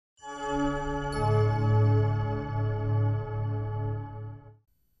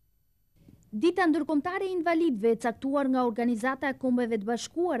Dita ndërkombëtare e invalidëve, caktuar nga Organizata e Kombeve të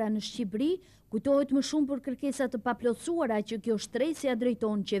Bashkuara në Shqipëri, kujtohet më shumë për kërkesa të paplotësuara që kjo shtresë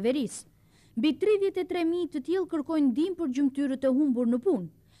drejton Qeverisë. Mbi 33.000 të tillë kërkojnë ndihmë për gjymtyrët e humbur në punë.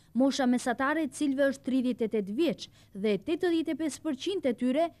 Mosha mesatare e cilëve është 38 vjeç dhe 85% e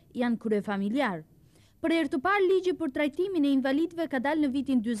tyre janë kryefamiljarë. Për herë të parë, ligji për trajtimin e invalidëve ka dalë në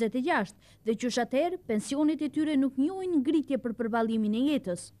vitin 46 dhe qysh atëherë pensionet e tyre nuk njohin ngritje për përballimin e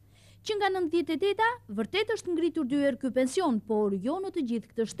jetës. Që nga 98-a, vërtet është ngritur 2 herë ky pension, por jo në të gjithë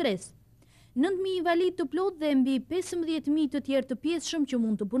këtë shtresë. 9.000 invalid të plot dhe mbi 15.000 të tjerë të pjesëshëm që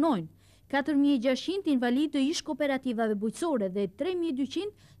mund të punojnë. 4.600 invalid të ish kooperativave bujqësore dhe 3.200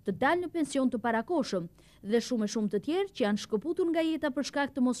 të dalë në pension të parakoshëm dhe shumë të tjerë që janë shkëputur nga jeta për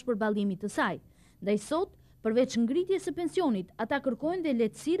shkak të mos përballimit të saj. Ndaj sot, përveç ngritjes së pensionit, ata kërkojnë dhe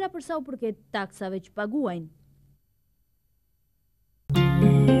lehtësira për sa u përket taksave që paguajnë.